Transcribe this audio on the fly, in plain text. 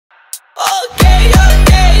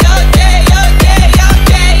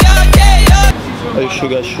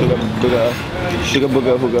sugar, sugar, booger. Sugar,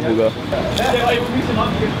 booger, hooga, hooga.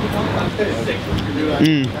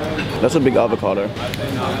 That's a big avocado.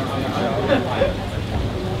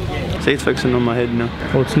 See, it's fixing on my head now.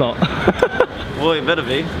 Well, it's not. Well, it better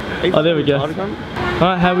be. Oh, there we go.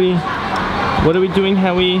 Alright, Howie. What are we doing,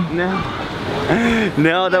 Howie?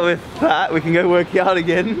 Now that we're fat, we can go work out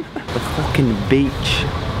again. The fucking beach.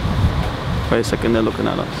 Wait a second, they're looking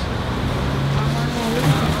at us.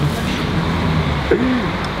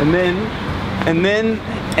 and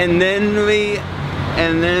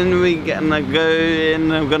then we gonna go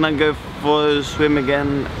in. I'm gonna go for a swim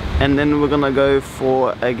again, and then we're gonna go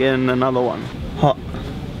for again another one.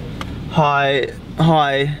 Hi.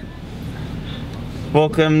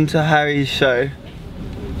 Welcome to Harry's show.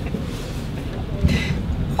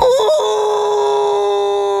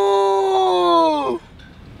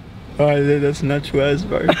 Alright, that's natural as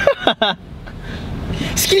bro.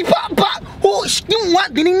 Skitty pop pop! Oh,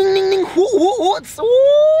 what? Ding ding ding ding! What's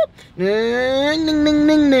ding ding ding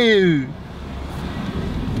ding ding!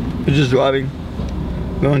 We're just driving.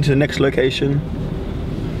 Going to the next location.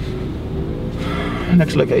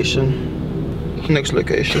 Next location. Next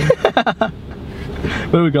location.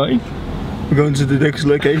 Where are we going? We're going to the next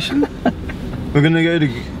location. We're going to go to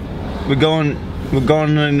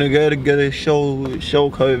Shell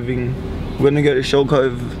Coving. We're gonna go to Shell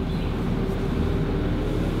Cove.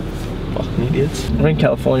 Fucking idiots. We're in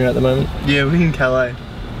California at the moment. Yeah, we're in Calais.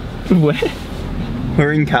 Where?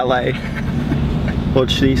 We're in Calais.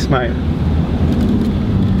 Watch this, mate.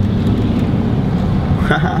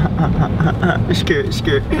 Skirt.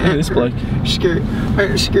 Look at this bloke. Skirt.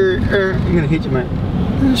 I'm gonna hit you, mate.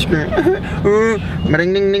 Skirt.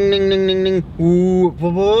 Ding ding ding ding ding ding ding. Ooh,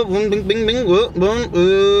 bing bing bing bing.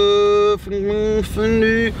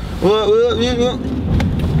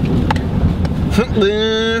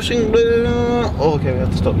 Oh, okay, we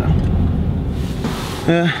have to stop now.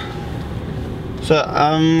 So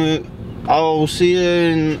I'll see you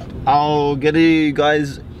and I'll get you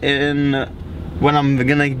guys in when I'm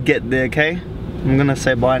gonna get there, okay? I'm gonna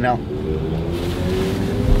say bye now.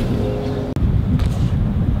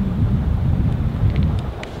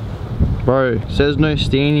 Bro, says no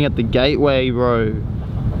standing at the gateway, bro.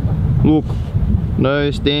 Look, no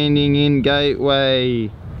standing in gateway.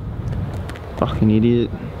 Fucking idiot.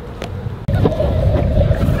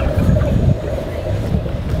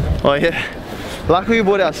 Oh yeah, luckily we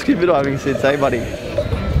bought our scuba diving suits, eh buddy?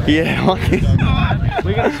 Yeah, lucky.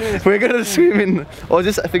 We're gonna swim in, or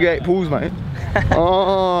just figure 8 pools, mate.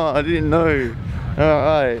 Oh, I didn't know.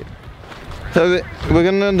 Alright. So we're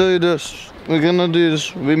gonna do this. We're gonna do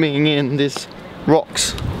swimming in this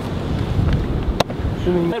rocks.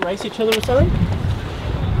 Should we race each other or something?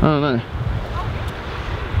 I don't know.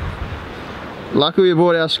 Luckily we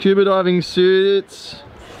bought our scuba diving suits.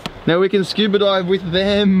 Now we can scuba dive with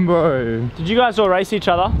them, bro. Did you guys all race each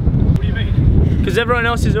other? What do you mean? Because everyone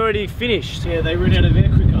else is already finished. Yeah, they run out of air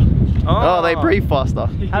quicker. Oh, they breathe faster.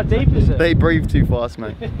 How deep is it? They breathe too fast,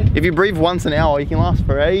 mate. If you breathe once an hour, you can last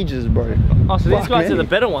for ages, bro. Oh, so these guys are the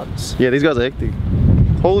better ones. Yeah, these guys are hectic.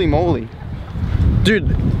 Holy moly.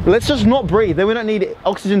 Dude, let's just not breathe. Then we don't need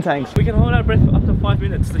oxygen tanks. We can hold our breath for up to 5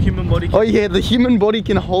 minutes. The human body can. Oh yeah, the human body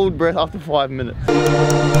can hold breath after 5 minutes.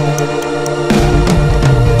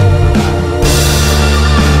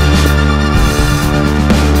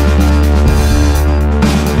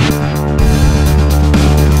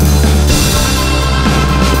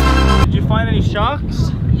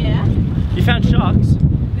 Sharks? Yeah. You found sharks?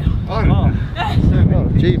 Oh, oh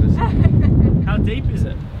jeebus. How deep is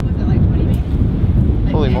it? Was it like 20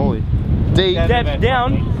 meters? Holy moly. Deep. Depth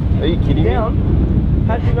down. Are you kidding down? Me?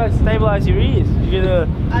 How did you guys stabilize your ears? Did you get a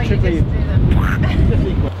trick?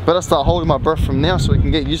 Better start holding my breath from now so we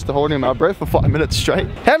can get used to holding my breath for 5 minutes straight.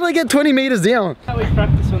 How do I get 20 meters down? How we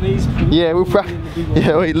practice on these? Yeah, we'll practice.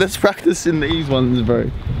 Yeah, wait, let's practice in these ones, bro.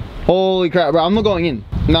 Holy crap, bro, I'm not going in.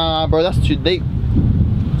 Nah, bro, that's too deep.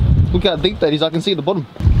 Look how deep that is, I can see the bottom.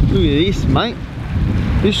 Look at this, mate.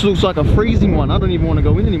 This looks like a freezing one. I don't even want to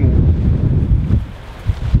go in anymore.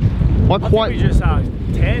 I think we just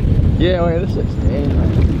 10. Yeah, wait, this is 10,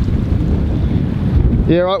 mate.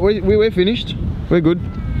 Yeah, right, we're finished. We're good.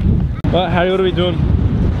 Right, Harry, what are we doing?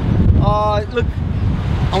 Look,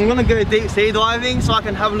 I'm gonna go deep sea diving so I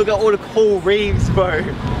can have a look at all the coral reefs, bro.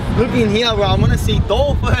 Look in here, bro, I'm gonna see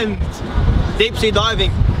dolphins. Deep sea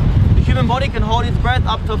diving. The human body can hold its breath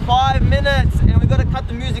up to 5 minutes, and we gotta cut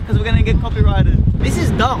the music because we're gonna get copyrighted. This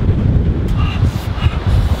is dumb.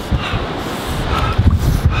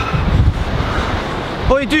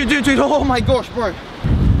 Oh, dude, oh my gosh, bro.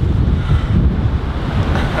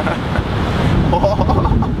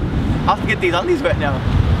 I have to get these undies wet now.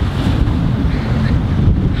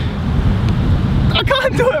 I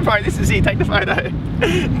can't do it, bro. This is it. Take the photo.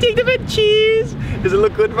 Take the photo. Cheers. Does it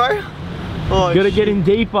look good, bro? Oh, you gotta get in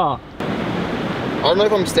deeper. I don't know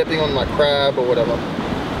if I'm stepping on my crab or whatever.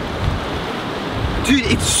 Dude,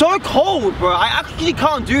 it's so cold, bro. I actually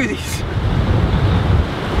can't do this.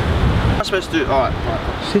 I'm supposed to do. Alright.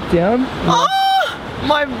 Sit down. Ah,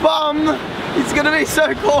 my bum. It's gonna be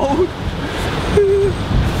so cold.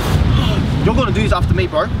 You're gonna do this after me,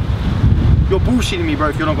 bro. You're bullshitting me, bro,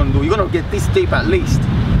 if you're not gonna do it. You're gonna get this deep at least.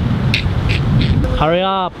 Hurry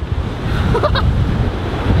up.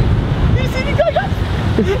 You see the guy?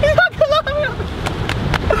 He's not gonna let me.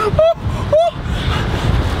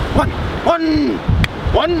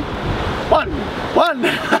 One.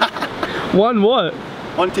 One what?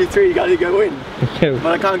 1, 2, 3, you gotta go in. Okay.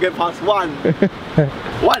 But I can't get past 1.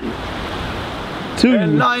 1. 2.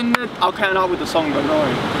 I'll count out with the song, don't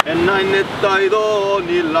worry.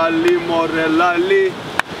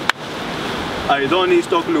 Aidoni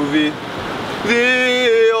sto kluvi.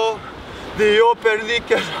 Dio perdi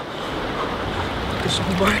che. The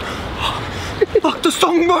song, bro. Fuck the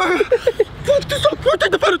song, bro. Fuck the song, bro.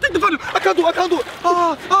 Take the photo. I can't do it.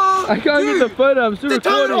 I can't get the photo, I'm still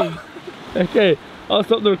recording. Okay, I'll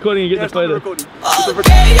stop the recording and get the photo.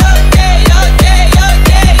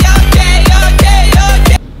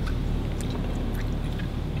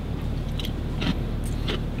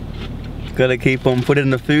 Gotta keep on putting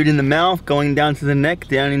the food in the mouth, going down to the neck,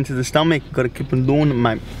 down into the stomach. Gotta keep on doing it,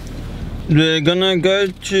 mate. We're gonna go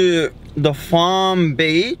to the farm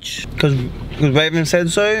beach because Raven said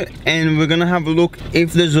so, and we're gonna have a look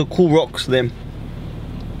if there's a cool rocks there.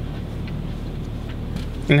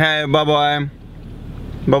 Okay, bye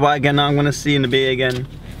bye again. I'm gonna see you in a bit again.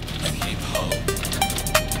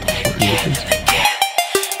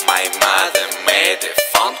 My mother made a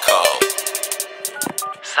phone call.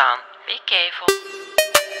 Son, be careful.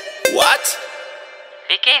 What?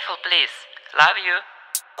 Be careful, please. Love you.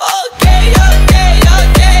 Okay.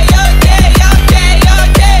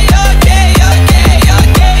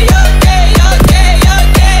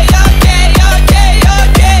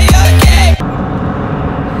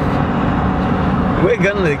 We're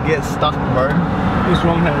gonna get stuck, bro. What's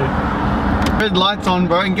wrong, Harry? Red lights on,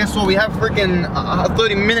 bro, and guess what? We have freaking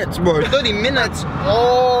 30 minutes, bro. 30 minutes.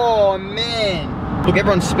 Oh man. Look,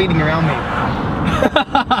 everyone's speeding around me.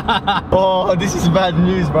 Oh, this is bad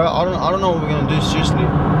news, bro. I don't know what we're gonna do, seriously.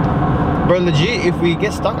 Bro, legit, if we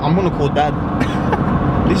get stuck, I'm gonna call Dad.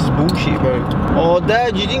 This is bullshit, bro. Oh,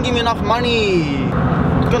 Dad, you didn't give me enough money.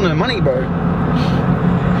 I've got no money, bro.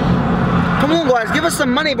 Come on, guys, give us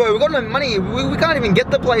some money, bro. We got no money. We can't even get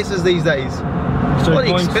the places these days. So Bloody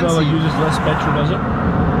going expensive. slower uses less petrol, does it?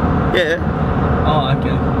 Yeah. Oh,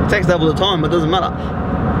 okay. It takes double the time, but it doesn't matter.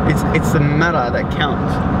 It's the matter that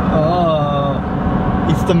counts. Oh.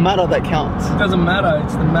 It's the matter that counts. It doesn't matter,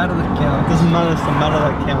 it's the matter that It counts. doesn't matter, it's the matter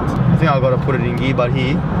that counts. I think I've got to put it in gear, but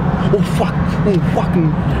here. Oh, fuck. Oh,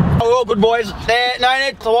 fucking. Oh, good boys. No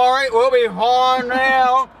need to worry. We'll be fine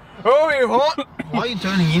now. We'll be fine. Why are you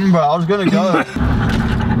turning in, bro? I was going to go.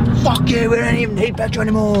 Fuck yeah, we don't even need petrol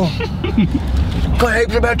anymore. Got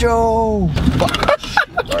heaps of petrol. Fuck.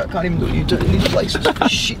 Sorry, I can't even do a U-turn in these places. For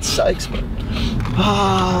shit's sakes, man.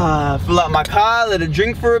 Fill up my car, let it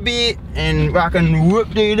drink for a bit, and I can whoop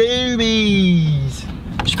the doobies.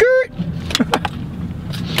 Skirt.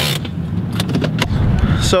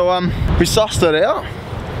 So we sussed it out.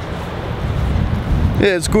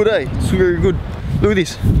 Yeah, it's good, eh? It's very good. Look at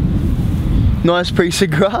this. Nice piece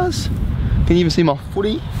of grass. Can you even see my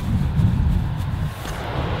footy?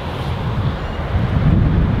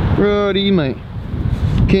 Righty, mate.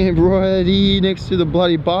 Camp right here next to the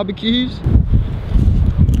bloody barbecues.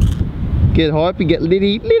 Get hypey, get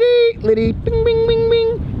litty, bing, bing,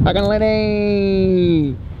 bing. I can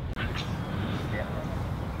litty.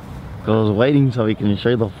 I was waiting so we can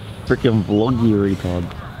show the freaking vlog, you retard.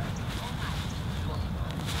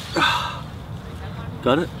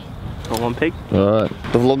 Got it? On one pig? Alright,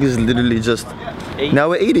 the vlog is literally just, now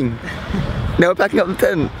we're eating. Now we're packing up the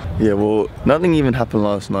tent. Yeah, well, nothing even happened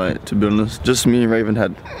last night, to be honest. Just me and Raven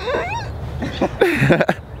had.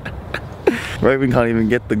 Raven can't even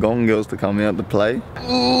get the Gong Girls to come out to play.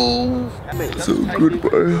 Oh, so good,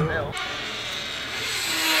 bro.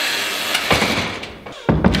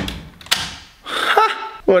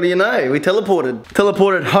 What do you know? We teleported.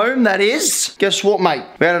 Teleported home, that is. Guess what, mate?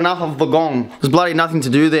 We had enough of the gong. There's bloody nothing to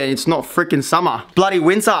do there. It's not freaking summer. Bloody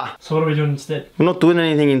winter. So what are we doing instead? We're not doing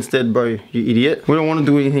anything instead, bro. You idiot. We don't want to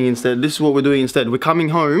do anything instead. This is what we're doing instead. We're coming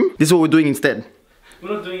home. This is what we're doing instead.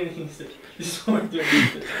 We're not doing anything instead. This is what we're doing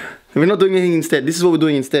instead. We're not doing anything instead. This is what we're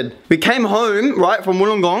doing instead. We came home, right, from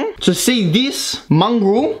Wollongong to see this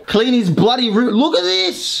mongrel clean his bloody room. Look at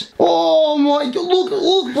this. Oh my God.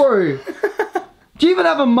 Look, bro. Do you even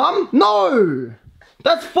have a mum? No.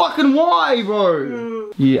 That's fucking why, bro.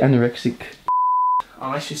 You anorexic.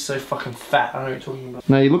 I'm actually so fucking fat. I don't know what you're talking about.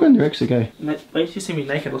 No, you look anorexic, eh? Mate, wait, you see me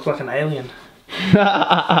naked. I look like an alien.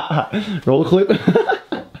 Roll clip.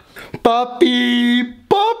 Puppy.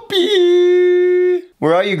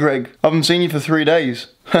 Where are you, Greg? I haven't seen you for 3 days.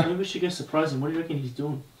 Maybe we should go surprise him. What do you reckon he's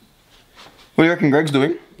doing? What do you reckon Greg's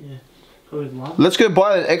doing? Yeah, probably love. Let's go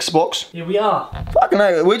buy an Xbox. Yeah, we are. Fucking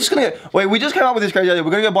hell, we're just gonna wait. We just came up with this crazy idea.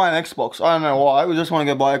 We're gonna go buy an Xbox. I don't know why. We just want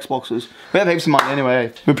to go buy Xboxes. We have heaps of money anyway.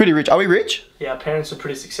 Eh? We're pretty rich. Are we rich? Yeah, our parents are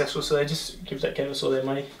pretty successful, so they just gave us all their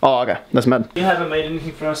money. Oh, okay. That's mad. We haven't made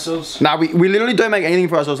anything for ourselves. Nah, we literally don't make anything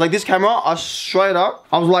for ourselves. Like this camera, I straight up,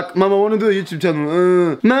 I was like, Mum, I want to do a YouTube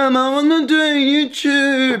channel. Mum, I want to do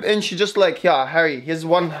YouTube. And she just like, yeah, Harry, here's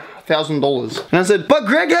 $1,000. And I said, but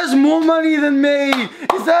Greg has more money than me.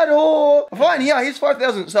 Is that all? Fine, yeah, here's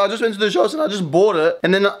 5,000. So I just went to the shops and I just bought it.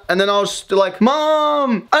 And then I was still like,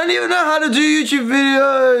 Mom, I don't even know how to do YouTube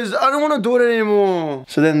videos. I don't want to do it anymore.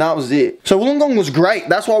 So then that was it. So Wollongong was great.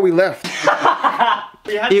 That's why we left.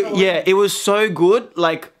 It was so good.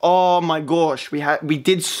 Like, oh my gosh, we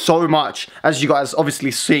did so much. As you guys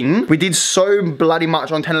obviously seen, we did so bloody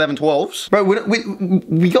much on 10, 11, 12s. Bro,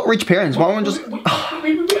 we got rich parents. Why don't we just...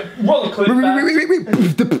 Roll the clip back.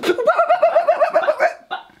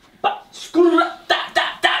 Screw up,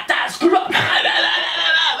 screw up.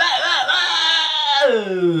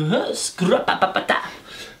 Screw up,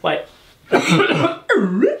 wait.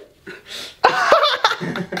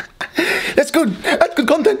 That's good. That's good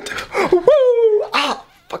content. Woo! Ah,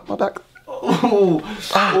 fuck my back. Oh,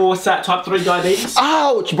 what's that? Type 3 diabetes?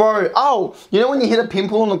 Ouch, bro. Ow. You know when you hit a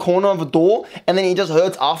pimple on the corner of a door and then it just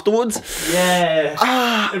hurts afterwards? Yeah.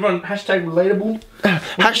 Ah. Everyone, hashtag relatable.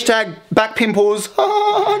 Hashtag back pimples.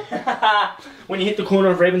 When you hit the corner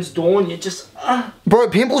of Raven's door and you just... Bro,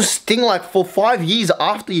 pimples sting like for 5 years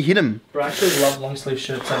after you hit them. Bro, I actually love long sleeve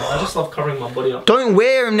shirts. I just love covering my body up. Don't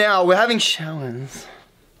wear them now. We're having showers.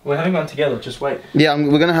 We're having one together, just wait. Yeah,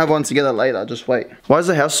 we're gonna have one together later, just wait. Why is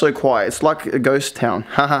the house so quiet? It's like a ghost town.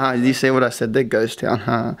 Ha ha ha, did you see what I said? They're ghost town,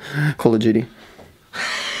 ha. Call of Duty.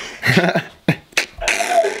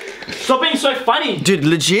 Stop being so funny! Dude,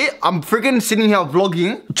 legit, I'm freaking sitting here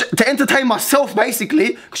vlogging to entertain myself,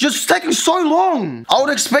 basically, because it's just taking so long. I would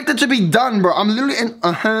expect it to be done, bro. I'm literally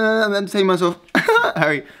I'm entertaining myself.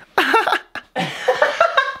 Harry.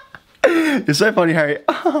 You're so funny, Harry.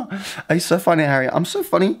 Are you so funny, Harry? I'm so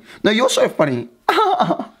funny. No, you're so funny.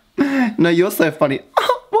 No, you're so funny.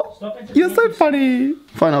 You're so funny.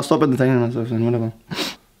 Fine, I'll stop entertaining myself then, whatever.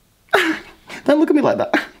 Don't look at me like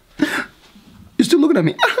that. You're still looking at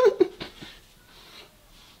me.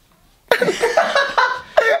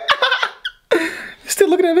 You're still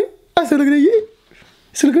looking at me. I'm still looking at you.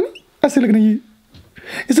 You're still looking at me. I'm still looking at you.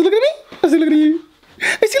 You're still looking at me. I'm still looking at you.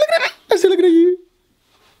 You're still looking at me. I'm still looking at you.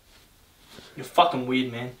 You're fucking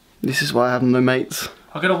weird, man. This is why I have no mates.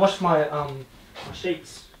 I gotta wash my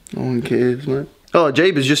sheets. No one cares, mate. Oh,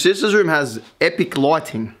 Jeebus, your sister's room has epic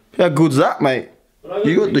lighting. How good's that, mate?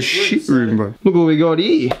 You got the shit room, bro. Look what we got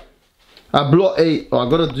here. I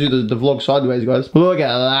gotta do the vlog sideways, guys. Look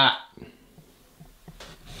at that.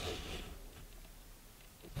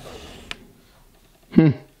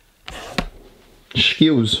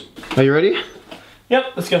 Skills. Are you ready? Yep,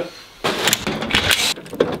 let's go.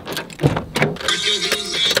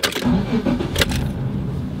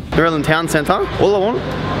 We're in the town centre. All I want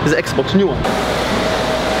is an Xbox, new one.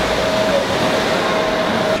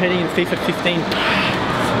 Trading in FIFA 15.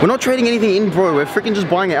 We're not trading anything in, bro. We're freaking just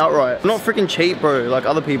buying it outright. We're not freaking cheap, bro, like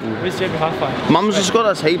other people. Where's JB Hi-Fi? Mum's just got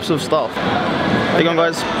us heaps of stuff. How you going,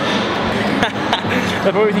 guys?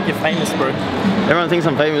 They probably think you're famous, bro. Everyone thinks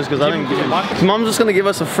I'm famous because I don't give a... Mum's just gonna give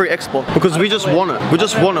us a free Xbox because we just want it. We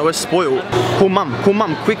just want it. We're spoiled. Call mum,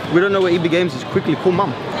 quick. We don't know where EB Games is. Quickly, call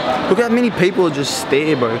mum. Look how many people just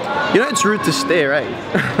stare, bro. You know it's rude to stare, eh?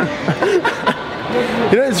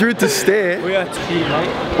 You know it's rude to stare. We are cheap, mate.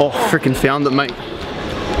 Oh, freaking found it, mate.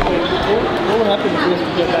 What will happen if we have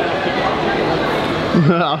to get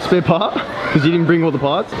back? Our spare part? Because you didn't bring all the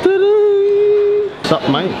parts? What's up,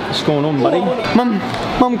 mate? What's going on, buddy?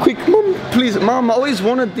 Mum, quick, Mum, please. Mum, I always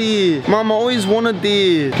wanted this. Mum, I always wanted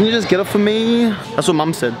this. Can you just get it for me? That's what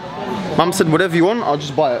Mum said. Mum said, whatever you want, I'll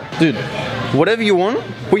just buy it. Dude, whatever you want,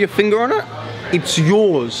 put your finger on it, it's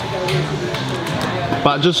yours.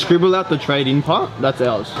 But just scribble out the trade-in part, that's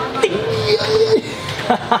ours.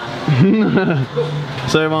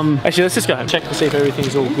 So Actually, let's just go and check to see if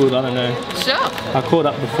everything's all good. I don't know. Sure. I called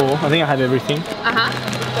up before. I think I have everything. Okay.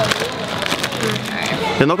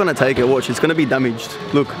 they're not gonna take it. Watch, it's gonna be damaged.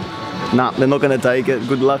 Look, nah, they're not gonna take it.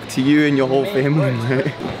 Good luck to you and your whole family,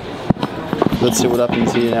 mate. Let's see what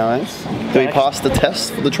happens here now, eh? Do we pass the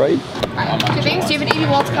test for the trade? Two things. Do you have an EV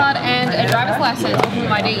Waltz card and a driver's license or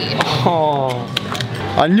home ID? Oh.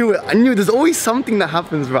 I knew it. I knew it. There's always something that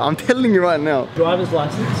happens, bro. I'm telling you right now. Driver's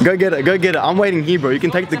license? Go get it. Go get it. I'm waiting here, bro. You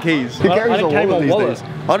can take the keys. Who I carries a don't carry wallet my these days?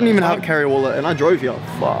 I don't even have a carry wallet, and I drove here.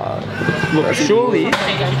 Fuck. Look, surely.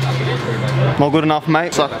 Not good enough,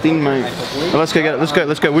 mate. Sucked in, mate. Now let's go get it. Let's go.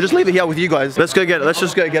 Let's go. We'll just leave it here with you guys. Let's go get it. Let's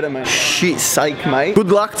just go get it, mate. Shit's sake, mate.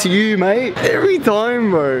 Good luck to you, mate. Every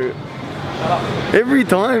time, bro. Every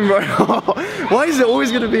time, bro. Why is it always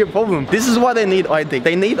going to be a problem? This is why they need ID.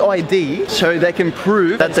 They need ID so they can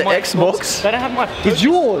prove that the Xbox They don't have my. is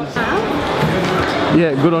yours.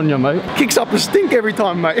 Yeah, good on you, mate. Kicks up a stink every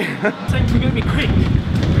time, mate. We're gonna be quick.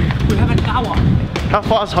 We have an hour. How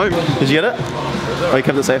far's home? Did you get it? Oh, you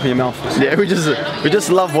kept it safe in your mouth. Yeah, we just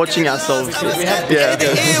love watching ourselves. Yeah.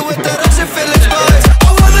 With the Russian feelings, boys. I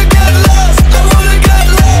wanna get lost.